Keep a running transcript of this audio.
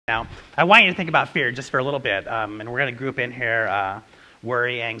Now, I want you to think about fear just for a little bit, and we're going to group in here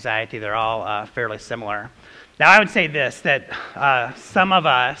worry, anxiety. They're all fairly similar. Now, I would say this, that some of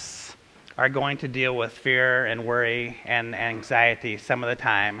us are going to deal with fear and worry and anxiety some of the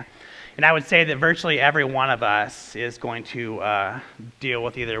time. And I would say that virtually every one of us is going to deal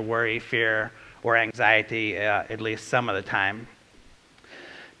with either worry, fear, or anxiety at least some of the time.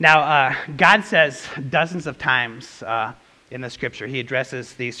 Now, God says dozens of times in the scripture, he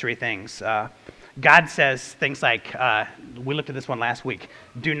addresses these three things. God says things like, we looked at this one last week,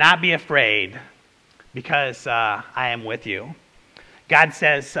 do not be afraid because I am with you. God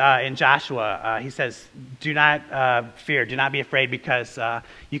says in Joshua, he says, do not fear, do not be afraid because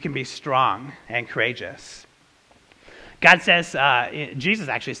you can be strong and courageous. God says, Jesus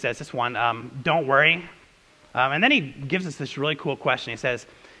actually says this one, don't worry. And then he gives us this really cool question. He says,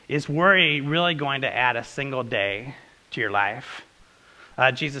 is worry really going to add a single day to your life?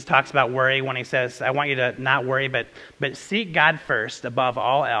 Jesus talks about worry when he says, I want you to not worry, but seek God first above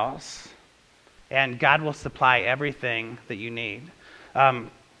all else, and God will supply everything that you need.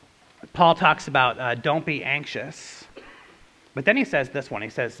 Paul talks about don't be anxious, but then he says this one. He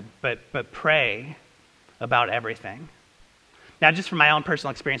says, but pray about everything. Now, just from my own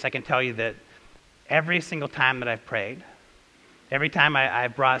personal experience, I can tell you that every single time that I've prayed, every time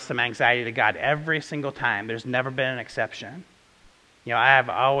I've brought some anxiety to God, every single time, there's never been an exception. You know, I have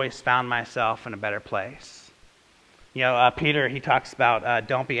always found myself in a better place. You know, Peter, he talks about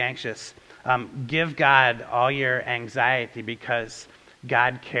don't be anxious. Give God all your anxiety because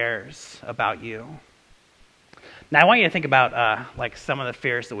God cares about you. Now, I want you to think about like some of the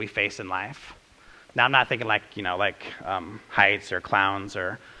fears that we face in life. Now, I'm not thinking like, you know, like heights or clowns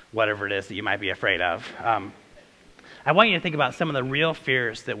or whatever it is that you might be afraid of. I want you to think about some of the real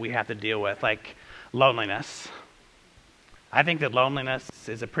fears that we have to deal with, like loneliness. I think that loneliness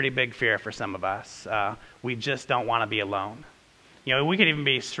is a pretty big fear for some of us. We just don't want to be alone. You know, we could even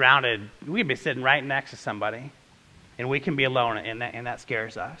be surrounded, we could be sitting right next to somebody, and we can be alone, and that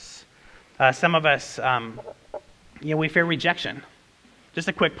scares us. Some of us, you know, we fear rejection. Just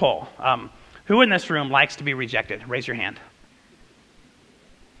a quick poll. Who in this room likes to be rejected? Raise your hand.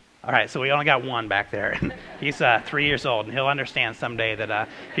 All right, so we only got one back there. He's 3 years old, and he'll understand someday that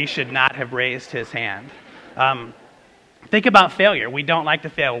he should not have raised his hand. Think about failure. We don't like to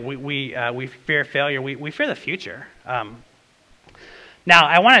fail. We fear failure. We fear the future. Now,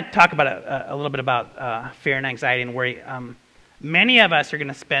 I want to talk about a little bit about fear and anxiety and worry. Many of us are going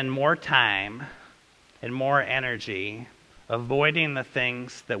to spend more time and more energy avoiding the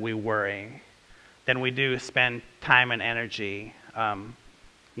things that we worry than we do spend time and energy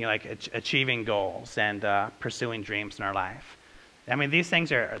you know, like achieving goals and pursuing dreams in our life. I mean, these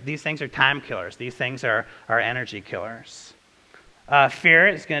things are time killers. These things are energy killers. Fear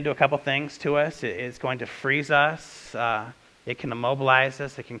is going to do a couple things to us. It's going to freeze us. It can immobilize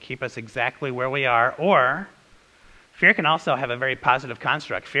us. It can keep us exactly where we are. Or fear can also have a very positive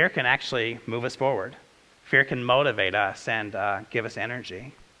construct. Fear can actually move us forward. Fear can motivate us and give us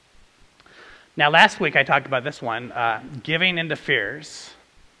energy. Now, last week I talked about this one. Giving into fears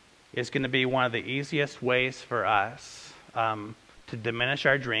is going to be one of the easiest ways for us to diminish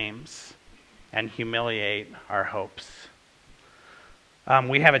our dreams and humiliate our hopes.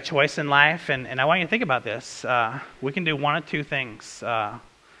 We have a choice in life, and I want you to think about this. We can do one of two things.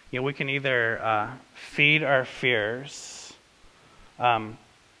 You know, we can either feed our fears.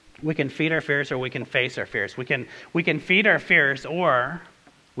 We can feed our fears, or we can face our fears. We can feed our fears, or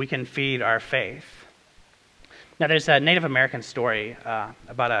we can feed our faith. Now, there's a Native American story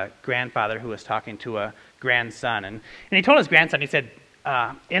about a grandfather who was talking to a grandson, and he told his grandson, he said,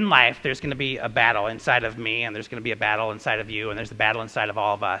 in life, there's going to be a battle inside of me, and there's going to be a battle inside of you, and there's a battle inside of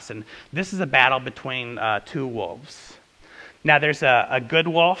all of us. And this is a battle between two wolves. Now, there's a good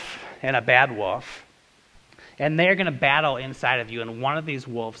wolf and a bad wolf, and they're going to battle inside of you, and one of these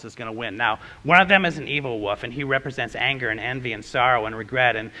wolves is going to win. Now, one of them is an evil wolf, and he represents anger and envy and sorrow and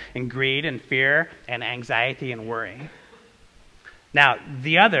regret and greed and fear and anxiety and worry. Now,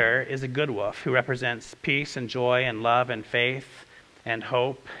 the other is a good wolf who represents peace and joy and love and faith and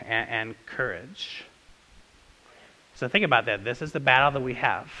hope and courage. So think about that. This is the battle that we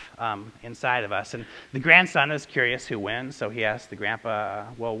have inside of us. And the grandson is curious who wins, so he asks the grandpa,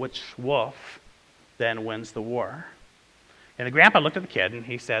 well, which wolf then wins the war? And the grandpa looked at the kid and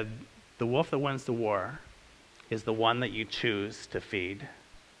he said, the wolf that wins the war is the one that you choose to feed.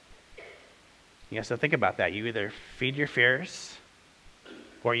 So think about that. You either feed your fears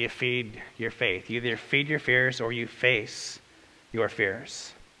or you feed your faith. You either feed your fears or you face your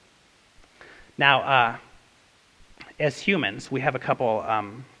fears. Now, as humans, we have a couple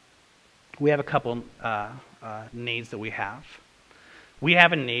we have a couple needs that we have. We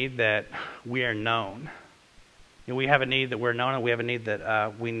have a need that we are known. We have a need that we're known, and we have a need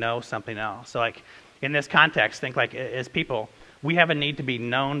that we know something else. So like in this context, think like as people, we have a need to be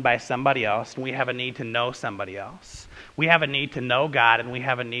known by somebody else, and we have a need to know somebody else. We have a need to know God, and we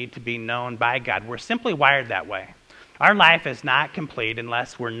have a need to be known by God. We're simply wired that way. Our life is not complete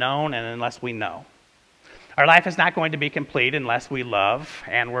unless we're known and unless we know. Our life is not going to be complete unless we love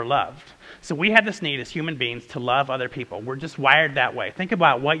and we're loved. So we have this need as human beings to love other people. We're just wired that way. Think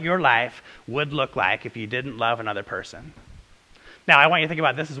about what your life would look like if you didn't love another person. Now, I want you to think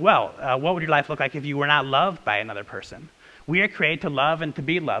about this as well. What would your life look like if you were not loved by another person? We are created to love and to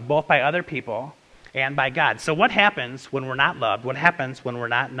be loved, both by other people and by God. So what happens when we're not loved, what happens when we're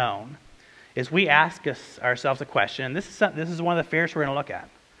not known, is we ask ourselves a question, and this is one of the fears we're going to look at.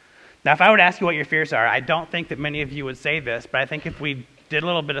 Now, if I were to ask you what your fears are, I don't think that many of you would say this, but I think if we did a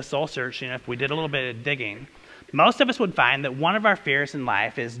little bit of soul searching, if we did a little bit of digging, most of us would find that one of our fears in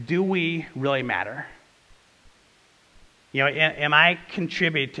life is, do we really matter? You know, am I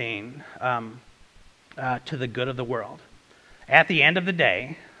contributing to the good of the world? At the end of the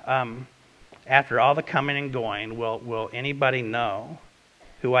day, after all the coming and going, will anybody know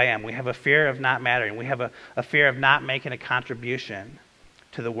who I am? We have a fear of not mattering. We have a fear of not making a contribution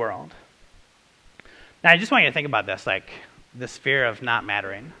to the world. Now, I just want you to think about this, like this fear of not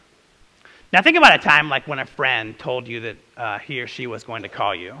mattering. Now, think about a time like when a friend told you that he or she was going to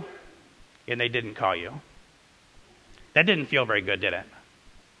call you, and they didn't call you. That didn't feel very good, did it?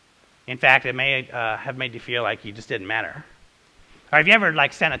 In fact, it may have made you feel like you just didn't matter. Or have you ever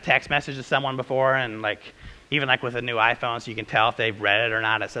like sent a text message to someone before, and like even like with a new iPhone, so you can tell if they've read it or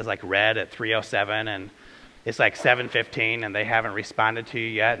not. It says like read at 3:07, and it's like 7:15, and they haven't responded to you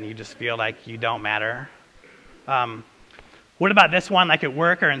yet, and you just feel like you don't matter. What about this one, like at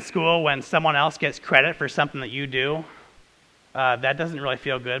work or in school, when someone else gets credit for something that you do? That doesn't really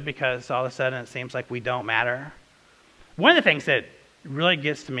feel good because all of a sudden it seems like we don't matter. One of the things that really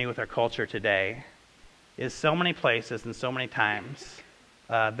gets to me with our culture today is so many places and so many times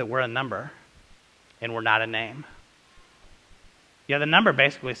that we're a number and we're not a name. Yeah, the number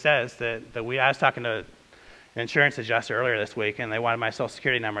basically says that I was talking to an insurance adjuster earlier this week, and they wanted my social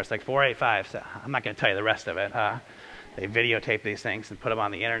security number. It's like 485. So I'm not going to tell you the rest of it. They videotape these things and put them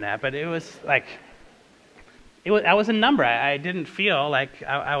on the internet, but it was like, I was a number. I didn't feel like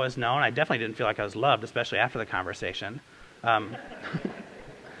I was known. I definitely didn't feel like I was loved, especially after the conversation.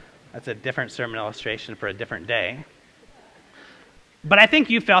 That's a different sermon illustration for a different day. But I think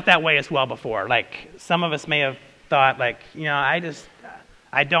you felt that way as well before. Like some of us may have thought, like, you know, I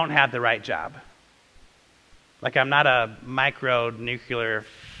don't have the right job. Like I'm not a micronuclear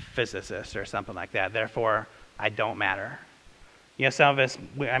physicist or something like that. Therefore, I don't matter. You know, some of us,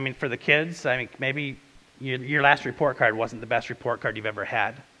 I mean, for the kids, I mean, maybe your last report card wasn't the best report card you've ever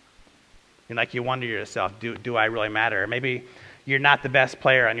had. And like you wonder to yourself, do I really matter? Or maybe you're not the best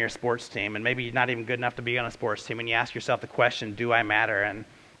player on your sports team, and maybe you're not even good enough to be on a sports team, and you ask yourself the question, do I matter? And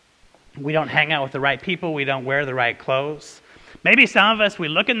we don't hang out with the right people. We don't wear the right clothes. Maybe some of us, we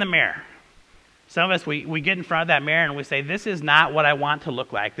look in the mirror. Some of us, we get in front of that mirror and we say, this is not what I want to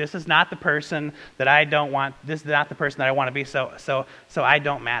look like. This is not the person that I don't want. This is not the person that I want to be, so I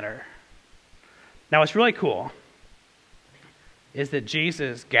don't matter. Now, what's really cool is that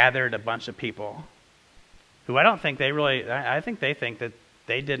Jesus gathered a bunch of people who I think they think that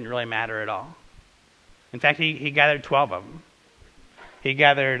they didn't really matter at all. In fact, he gathered 12 of them. He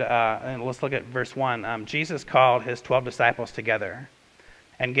gathered, and let's look at verse 1. Jesus called his 12 disciples together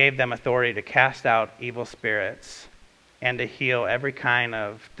and gave them authority to cast out evil spirits and to heal every kind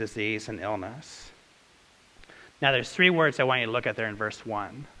of disease and illness. Now, there's 3 words I want you to look at there in verse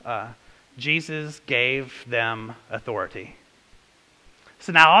 1. Jesus gave them authority.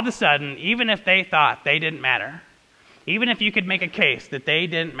 So now all of a sudden, even if they thought they didn't matter, even if you could make a case that they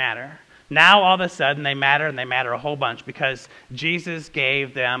didn't matter, now all of a sudden they matter, and they matter a whole bunch because Jesus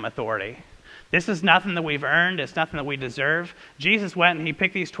gave them authority. This is nothing that we've earned. It's nothing that we deserve. Jesus went and he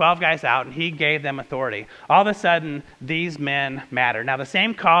picked these 12 guys out and he gave them authority. All of a sudden, these men matter. Now, the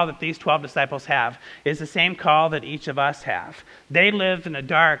same call that these 12 disciples have is the same call that each of us have. They lived in a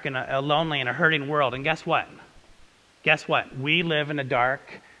dark and a lonely and a hurting world. And guess what? Guess what? We live in a dark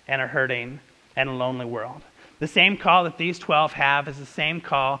and a hurting and a lonely world. The same call that these 12 have is the same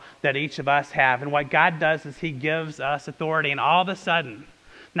call that each of us have. And what God does is he gives us authority. And all of a sudden,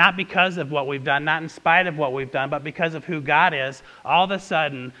 not because of what we've done, not in spite of what we've done, but because of who God is, all of a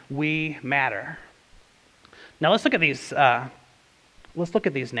sudden we matter. Now let's look at these. Let's look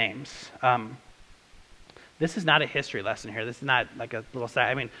at these names. This is not a history lesson here. This is not like a little side.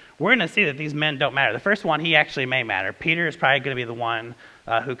 I mean, we're going to see that these men don't matter. The first one, he actually may matter. Peter is probably going to be the one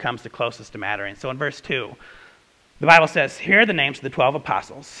who comes the closest to mattering. So in verse 2, the Bible says, here are the names of the 12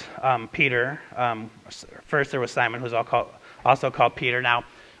 apostles. Peter, first there was Simon, who's also called Peter. Now,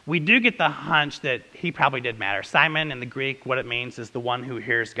 we do get the hunch that he probably did matter. Simon in the Greek, what it means is the one who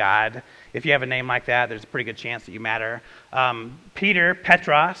hears God. If you have a name like that, there's a pretty good chance that you matter. Peter,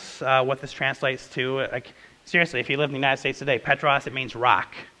 Petros, what this translates to, like seriously, if you live in the United States today, Petros, it means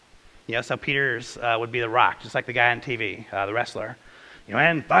rock. You know, so Peter's would be the rock, just like the guy on TV, the wrestler. You know,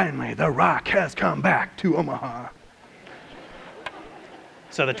 and finally, the Rock has come back to Omaha.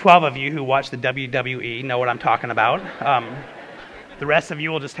 So the 12 of you who watch the WWE know what I'm talking about. The rest of you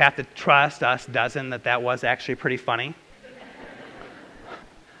will just have to trust us that was actually pretty funny.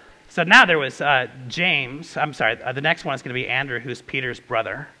 So now there was James. I'm sorry, the next one is going to be Andrew, who's Peter's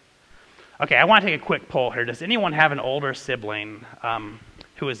brother. Okay, I want to take a quick poll here. Does anyone have an older sibling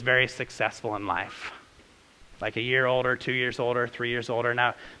who is very successful in life? Like a year older, 2 years older, 3 years older.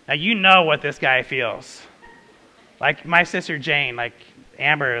 Now you know what this guy feels. Like my sister Jane, like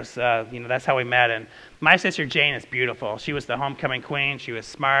Amber is, that's how we met. And my sister Jane is beautiful. She was the homecoming queen. She was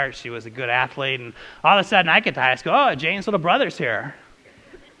smart. She was a good athlete. And all of a sudden I get to high school. Oh, Jane's little brother's here.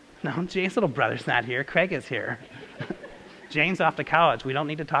 No, Jane's little brother's not here. Craig is here. Jane's off to college. We don't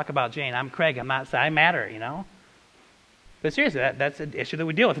need to talk about Jane. I'm Craig. I matter, you know. But seriously, that's an issue that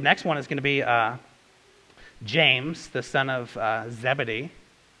we deal with. The next one is going to be James, the son of Zebedee.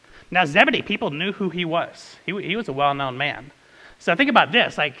 Now, Zebedee, people knew who he was. He was a well-known man. So think about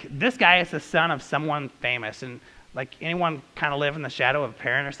this. Like, this guy is the son of someone famous. And, like, anyone kind of live in the shadow of a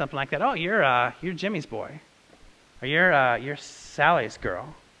parent or something like that? Oh, you're Jimmy's boy. Or you're Sally's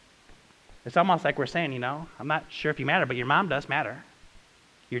girl. It's almost like we're saying, you know, I'm not sure if you matter, but your mom does matter.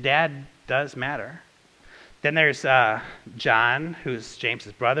 Your dad does matter. Then there's John, who's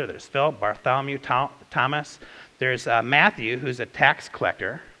James's brother. There's Philip, Bartholomew, Thomas. There's Matthew, who's a tax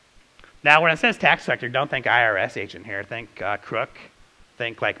collector. Now, when it says tax collector, don't think IRS agent here. Think crook.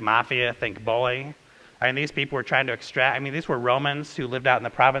 Think like mafia. Think bully. I mean, these people were trying to extract. I mean, these were Romans who lived out in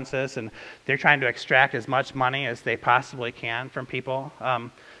the provinces, and they're trying to extract as much money as they possibly can from people.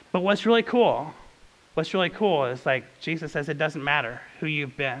 But what's really cool is like Jesus says it doesn't matter who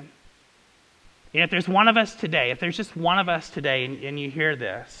you've been. And if there's one of us today, if there's just one of us today and you hear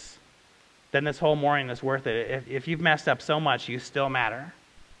this, then this whole morning is worth it. If you've messed up so much, you still matter.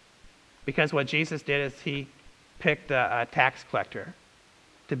 Because what Jesus did is he picked a tax collector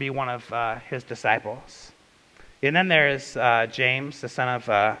to be one of his disciples. And then there's James, the son of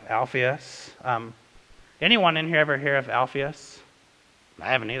Alphaeus. Anyone in here ever hear of Alphaeus?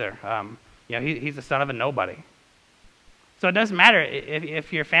 I haven't either. He's the son of a nobody. So it doesn't matter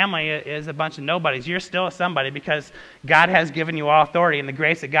if your family is a bunch of nobodies. You're still a somebody because God has given you all authority, and the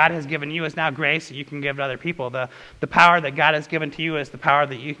grace that God has given you is now grace that you can give to other people. The power that God has given to you is the power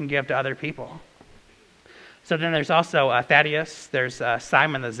that you can give to other people. So then there's also Thaddeus. There's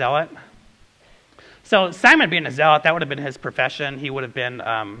Simon the Zealot. So Simon being a zealot, that would have been his profession. He would have been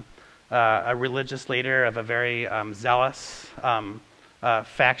a religious leader of a very zealous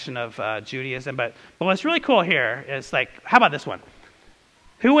faction of Judaism. But what's really cool here is, like, how about this one?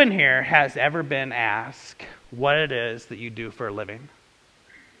 Who in here has ever been asked what it is that you do for a living?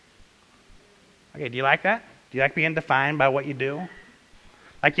 Okay, do you like that? Do you like being defined by what you do?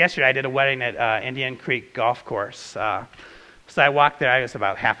 Like yesterday, I did a wedding at Indian Creek Golf Course. So I walked there. I was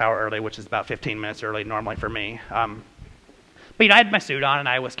about half hour early, which is about 15 minutes early normally for me. But I had my suit on, and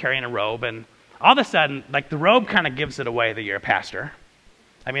I was carrying a robe, and all of a sudden, like, the robe kind of gives it away that you're a pastor.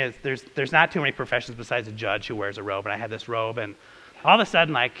 I mean, there's not too many professions besides a judge who wears a robe, and I had this robe, and all of a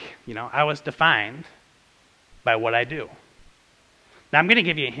sudden, like, I was defined by what I do. Now, I'm going to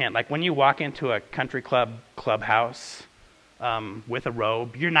give you a hint. Like, when you walk into a country clubhouse with a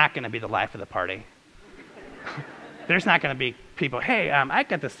robe, you're not going to be the life of the party. There's not going to be people, hey, I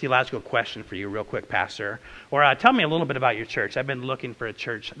got this theological question for you real quick, Pastor. Or tell me a little bit about your church. I've been looking for a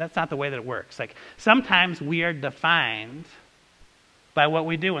church. That's not the way that it works. Like, sometimes we are defined by what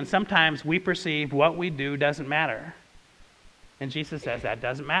we do, and sometimes we perceive what we do doesn't matter. And Jesus says that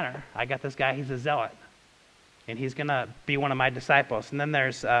doesn't matter. I got this guy, he's a zealot, and he's going to be one of my disciples. And then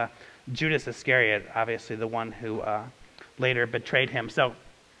there's Judas Iscariot, obviously the one who later betrayed him. So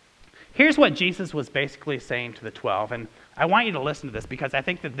here's what Jesus was basically saying to the 12, and I want you to listen to this because I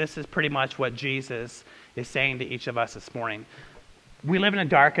think that this is pretty much what Jesus is saying to each of us this morning. We live in a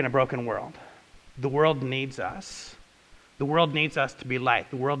dark and a broken world. The world needs us. The world needs us to be light.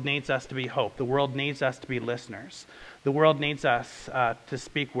 The world needs us to be hope. The world needs us to be listeners. The world needs us to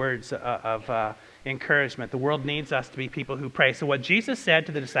speak words of encouragement. The world needs us to be people who pray. So what Jesus said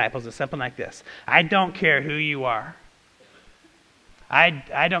to the disciples is something like this: I don't care who you are.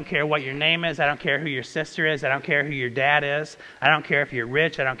 I don't care what your name is. I don't care who your sister is. I don't care who your dad is. I don't care if you're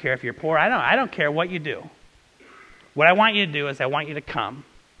rich. I don't care if you're poor. I don't care what you do. What I want you to do is I want you to come,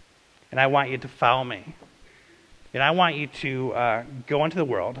 and I want you to follow me. And I want you to go into the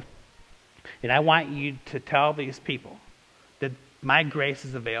world, and I want you to tell these people that my grace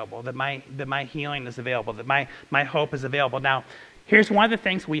is available, that my healing is available, that my hope is available. Now, here's one of the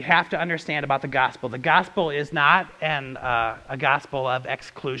things we have to understand about the gospel. The gospel is not a gospel of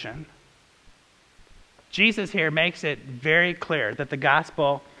exclusion. Jesus here makes it very clear that the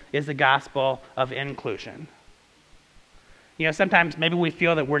gospel is the gospel of inclusion. You know, sometimes maybe we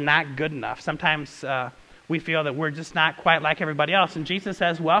feel that we're not good enough. Sometimes we feel that we're just not quite like everybody else. And Jesus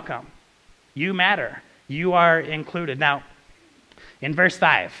says, welcome. You matter. You are included. Now, in verse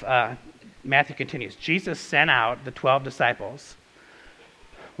 5, Matthew continues. Jesus sent out the 12 disciples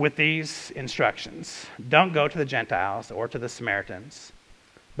with these instructions. Don't go to the Gentiles or to the Samaritans,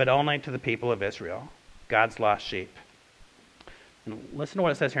 but only to the people of Israel, God's lost sheep. And listen to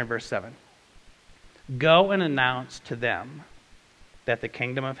what it says here in verse 7. Go and announce to them that the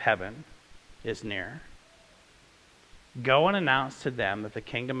kingdom of heaven is near. Go and announce to them that the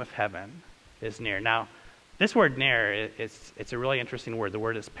kingdom of heaven is near. Now, this word near, it's a really interesting word. The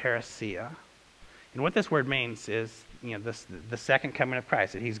word is parousia. And what this word means is, you know, the second coming of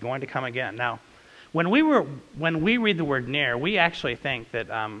Christ, that he's going to come again. Now, when we read the word near, we actually think that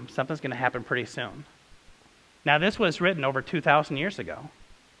something's going to happen pretty soon. Now, this was written over 2,000 years ago.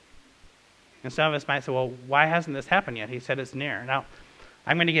 And some of us might say, well, why hasn't this happened yet? He said it's near. Now,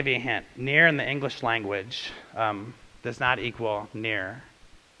 I'm going to give you a hint. Near in the English language does not equal near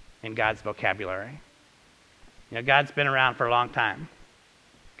in God's vocabulary. You know, God's been around for a long time.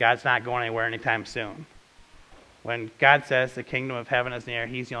 God's not going anywhere anytime soon. When God says the kingdom of heaven is near,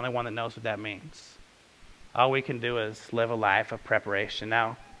 he's the only one that knows what that means. All we can do is live a life of preparation.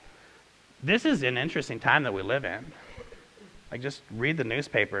 Now, this is an interesting time that we live in. Like, just read the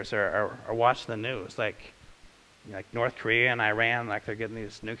newspapers or watch the news. Like North Korea and Iran, like they're getting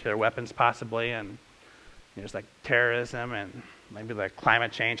these nuclear weapons possibly, and there's like terrorism and maybe like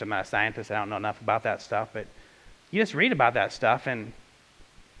climate change. I'm not a scientist. I don't know enough about that stuff, but you just read about that stuff, and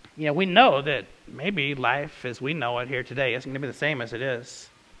you know, we know that maybe life as we know it here today isn't going to be the same as it is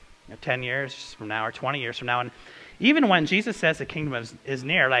 10 years from now or 20 years from now. And even when Jesus says the kingdom is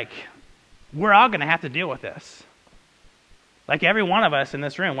near, like, we're all going to have to deal with this. Like every one of us in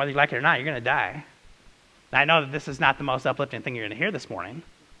this room, whether you like it or not, you're going to die. Now, I know that this is not the most uplifting thing you're going to hear this morning,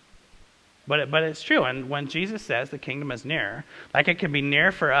 but it's true. And when Jesus says the kingdom is near, like it can be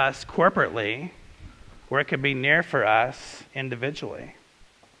near for us corporately, or it could be near for us individually.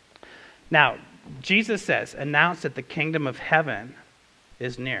 Now, Jesus says, announce that the kingdom of heaven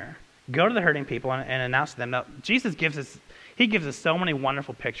is near. Go to the hurting people and announce to them. Now, Jesus gives us so many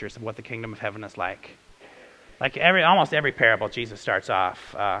wonderful pictures of what the kingdom of heaven is like. Like almost every parable, Jesus starts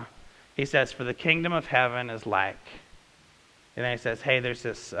off. He says, for the kingdom of heaven is like. And then he says, hey, there's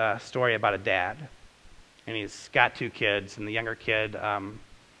this story about a dad. And he's got 2 kids, and the younger kid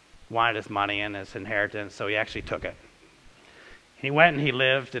wanted his money and his inheritance, so he actually took it. He went and he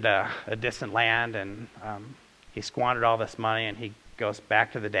lived at a distant land, and he squandered all this money, and he goes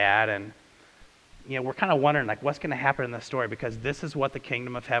back to the dad. And you know, we're kind of wondering, like, what's going to happen in this story, because this is what the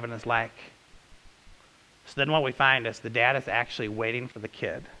kingdom of heaven is like. So then what we find is the dad is actually waiting for the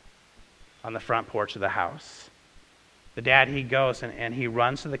kid on the front porch of the house. The dad, he goes and he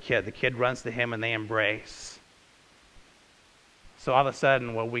runs to the kid. The kid runs to him, and they embrace. So all of a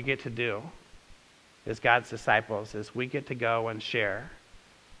sudden, what we get to do as God's disciples is we get to go and share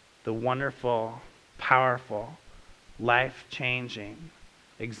the wonderful, powerful, life-changing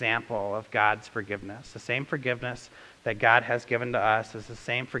example of God's forgiveness. The same forgiveness that God has given to us is the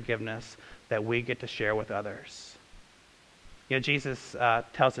same forgiveness that we get to share with others. You know, Jesus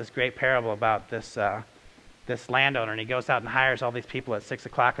tells this great parable about this landowner, and he goes out and hires all these people at 6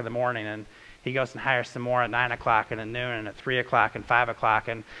 o'clock in the morning, and he goes and hires some more at 9 o'clock and at noon and at 3 o'clock and 5 o'clock.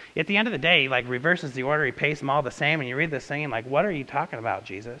 And at the end of the day, he like reverses the order. He pays them all the same. And you read this thing and like, what are you talking about,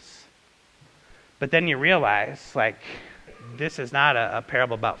 Jesus? But then you realize, like, this is not a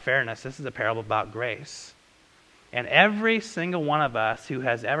parable about fairness. This is a parable about grace. And every single one of us who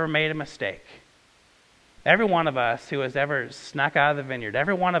has ever made a mistake, every one of us who has ever snuck out of the vineyard,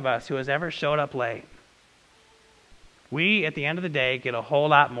 every one of us who has ever showed up late, we, at the end of the day, get a whole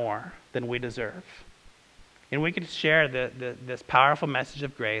lot more than we deserve. And we can share this powerful message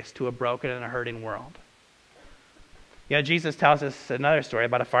of grace to a broken and a hurting world. Jesus tells us another story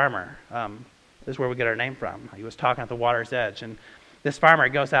about a farmer. This is where we get our name from. He was talking at the water's edge, and this farmer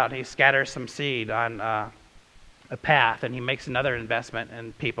goes out and he scatters some seed on a path, and he makes another investment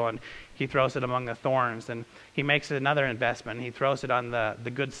in people, and he throws it among the thorns, and he makes another investment, and he throws it on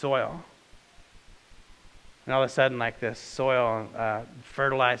the good soil. And all of a sudden, like, this soil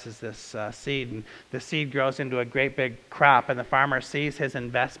fertilizes this seed, and the seed grows into a great big crop, and the farmer sees his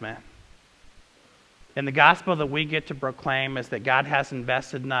investment. And the gospel that we get to proclaim is that God has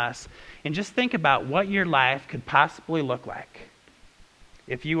invested in us. And just think about what your life could possibly look like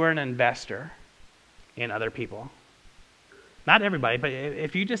if you were an investor in other people. Not everybody, but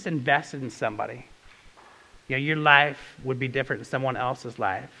if you just invested in somebody, your life would be different, and someone else's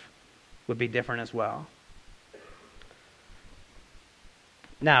life would be different as well.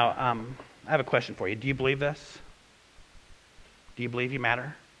 Now, I have a question for you. Do you believe this? Do you believe you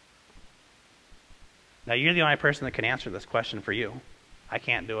matter? Now, you're the only person that can answer this question for you. I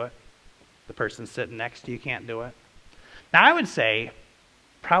can't do it. The person sitting next to you can't do it. Now, I would say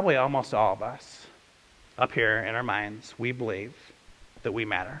probably almost all of us up here in our minds, we believe that we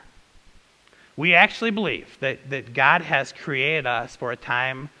matter. We actually believe that God has created us for a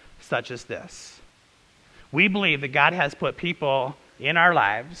time such as this. We believe that God has put people in our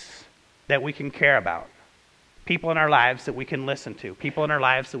lives that we can care about, people in our lives that we can listen to, people in our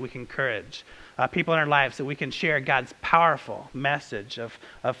lives that we can encourage, people in our lives that we can share God's powerful message of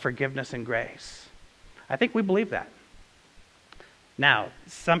forgiveness and grace. I think we believe that. Now,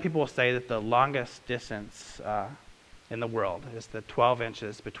 some people will say that the longest distance in the world is the 12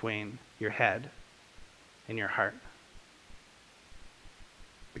 inches between your head and your heart.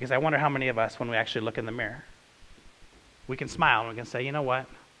 Because I wonder how many of us, when we actually look in the mirror, we can smile and we can say, you know what?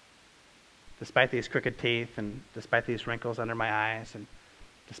 Despite these crooked teeth and despite these wrinkles under my eyes and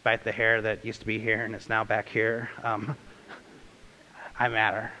despite the hair that used to be here and it's now back here, I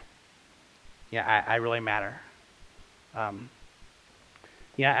matter. Yeah, I really matter. I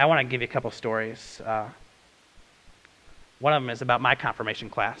want to give you a couple stories. One of them is about my confirmation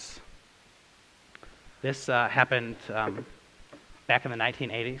class. This happened back in the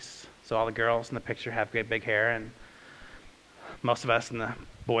 1980s. So all the girls in the picture have great big hair, and most of us and the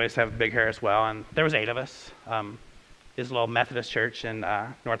boys have big hair as well. And there was 8 of us. This is a little Methodist church in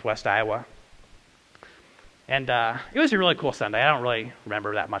northwest Iowa. And it was a really cool Sunday. I don't really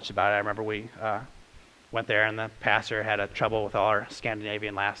remember that much about it. I remember we went there, and the pastor had trouble with all our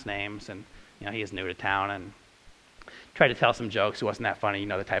Scandinavian last names, and he is new to town, and tried to tell some jokes. It wasn't that funny. You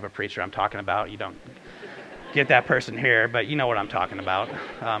know the type of preacher I'm talking about. You don't get that person here, but you know what I'm talking about.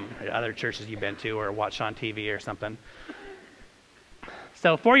 Other churches you've been to or watched on TV or something.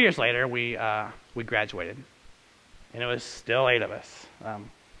 So 4 years later, we graduated, and it was still 8 of us.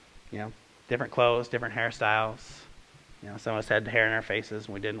 Different clothes, different hairstyles. Some of us had hair in our faces,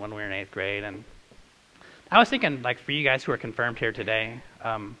 and we didn't when we were in 8th grade. And I was thinking, like, for you guys who are confirmed here today,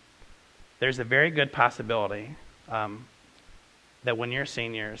 there's a very good possibility that when you're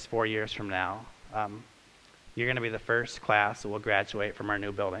seniors 4 years from now, you're going to be the first class that will graduate from our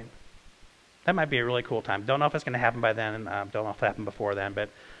new building. That might be a really cool time. Don't know if it's going to happen by then. Don't know if it'll happen before then, but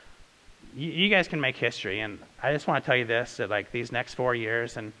you guys can make history. And I just want to tell you this, that like these next 4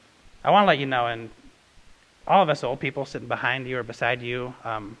 years, and I want to let you know, and all of us old people sitting behind you or beside you,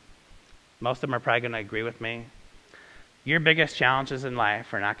 most of them are probably going to agree with me. Your biggest challenges in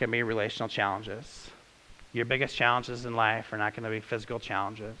life are not going to be relational challenges. Your biggest challenges in life are not going to be physical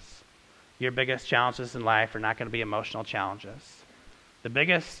challenges. Your biggest challenges in life are not going to be emotional challenges. The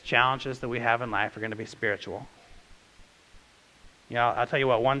biggest challenges that we have in life are going to be spiritual. I'll tell you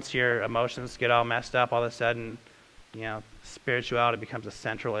what, once your emotions get all messed up, all of a sudden, spirituality becomes a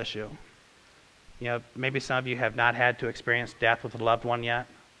central issue. Maybe some of you have not had to experience death with a loved one yet,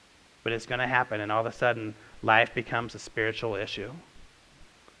 but it's going to happen, and all of a sudden, life becomes a spiritual issue.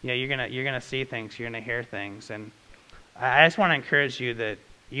 You're gonna see things, you're gonna hear things, and I just want to encourage you that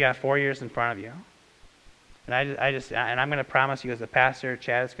you got 4 years in front of you, and I'm going to promise you as a pastor,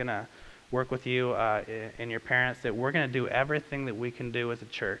 Chad is going to work with you and your parents, that we're going to do everything that we can do as a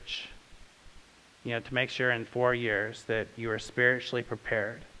church, to make sure in 4 years that you are spiritually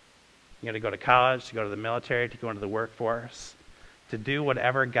prepared. To go to college, to go to the military, to go into the workforce, to do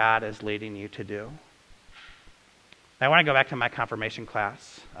whatever God is leading you to do. I want to go back to my confirmation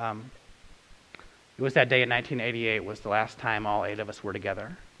class. It was that day in 1988 was the last time all 8 of us were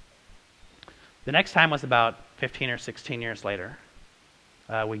together. The next time was about 15 or 16 years later.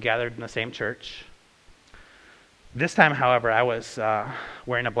 We gathered in the same church. This time, however, I was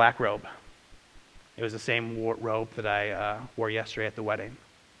wearing a black robe. It was the same robe that I wore yesterday at the wedding.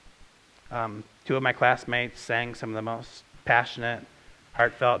 Two of my classmates sang some of the most passionate,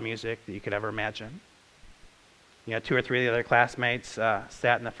 heartfelt music that you could ever imagine. You know, two or three of the other classmates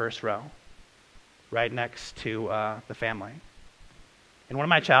sat in the first row, right next to the family. And one of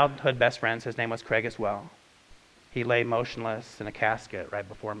my childhood best friends, his name was Craig as well. He lay motionless in a casket right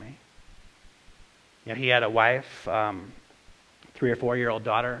before me. You know, he had a wife, 3 or 4-year-old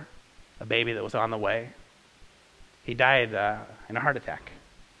daughter, a baby that was on the way. He died in a heart attack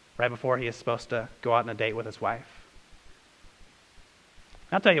right before he was supposed to go out on a date with his wife.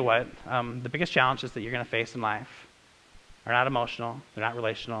 I'll tell you what, the biggest challenges that you're going to face in life are not emotional, they're not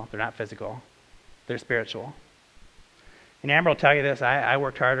relational, they're not physical, they're spiritual. And Amber will tell you this, I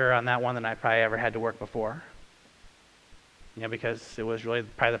worked harder on that one than I probably ever had to work before. You know, because it was really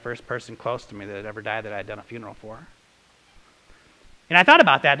probably the first person close to me that had ever died that I had done a funeral for. And I thought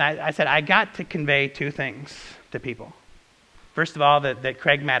about that, and I said, I got to convey two things to people. First of all, that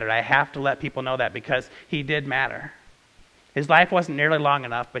Craig mattered. I have to let people know that because he did matter. His life wasn't nearly long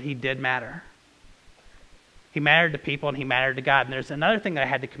enough, but he did matter. He mattered to people, and he mattered to God. And there's another thing that I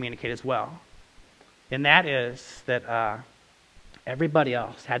had to communicate as well, and that is that everybody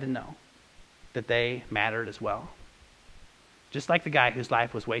else had to know that they mattered as well. Just like the guy whose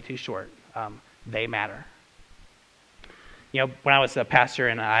life was way too short, they matter. You know, when I was a pastor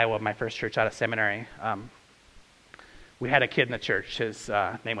in Iowa, my first church out of seminary, we had a kid in the church. His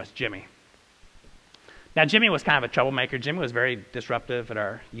name was Jimmy. Now, Jimmy was kind of a troublemaker. Jimmy was very disruptive at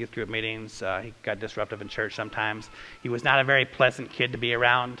our youth group meetings. He got disruptive in church sometimes. He was not a very pleasant kid to be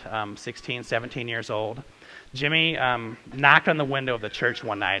around, 16, 17 years old. Jimmy knocked on the window of the church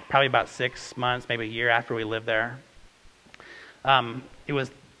one night, probably about 6 months, maybe a year after we lived there. It was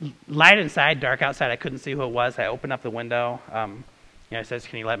light inside, dark outside. I couldn't see who it was. I opened up the window. He says,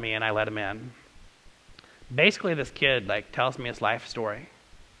 "Can you let me in?" I let him in. Basically, this kid tells me his life story.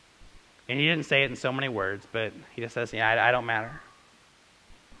 And he didn't say it in so many words, but he just says, I don't matter.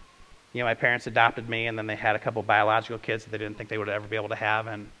 You know, my parents adopted me, and then they had a couple biological kids that they didn't think they would ever be able to have,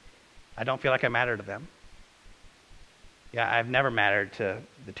 and I don't feel like I matter to them. Yeah, I've never mattered to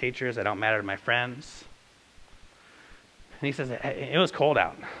the teachers. I don't matter to my friends. And he says, it was cold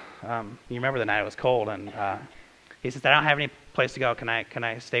out. You remember the night it was cold, and he says, I don't have any place to go. Can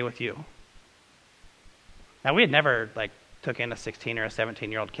I stay with you? Now, we had never took in a 16 or a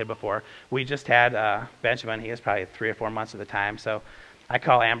 17-year-old kid before. We just had Benjamin. He was probably 3 or 4 months at the time. So I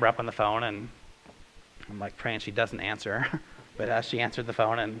call Amber up on the phone, and I'm praying she doesn't answer. But she answered the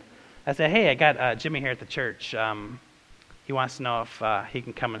phone, and I said, hey, I got Jimmy here at the church. He wants to know if he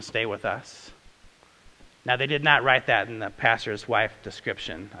can come and stay with us. Now, they did not write that in the pastor's wife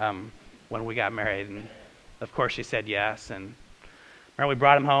description when we got married. And, of course, she said yes. And remember, we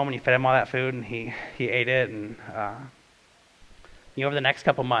brought him home, and he fed him all that food, and he ate it. And over the next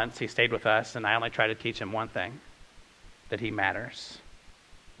couple months, he stayed with us, and I only tried to teach him one thing, that he matters.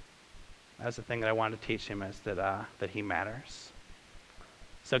 That was the thing that I wanted to teach him, is that he matters.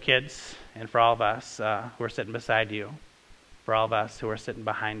 So kids, and for all of us who are sitting beside you, for all of us who are sitting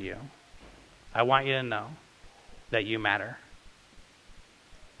behind you, I want you to know that you matter.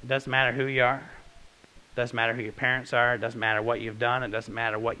 It doesn't matter who you are. It doesn't matter who your parents are. It doesn't matter what you've done. It doesn't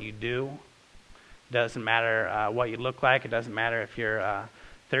matter what you do. It doesn't matter what you look like. It doesn't matter if you're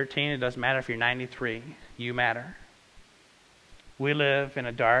 13. It doesn't matter if you're 93. You matter. We live in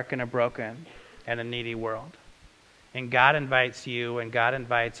a dark and a broken and a needy world. And God invites you, and God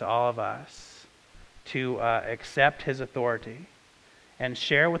invites all of us to accept His authority and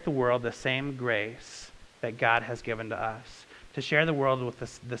share with the world the same grace that God has given to us, to share the world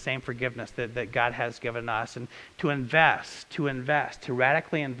with the same forgiveness that God has given us, and to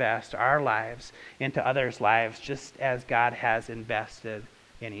radically invest our lives into others' lives, just as God has invested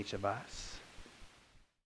in each of us.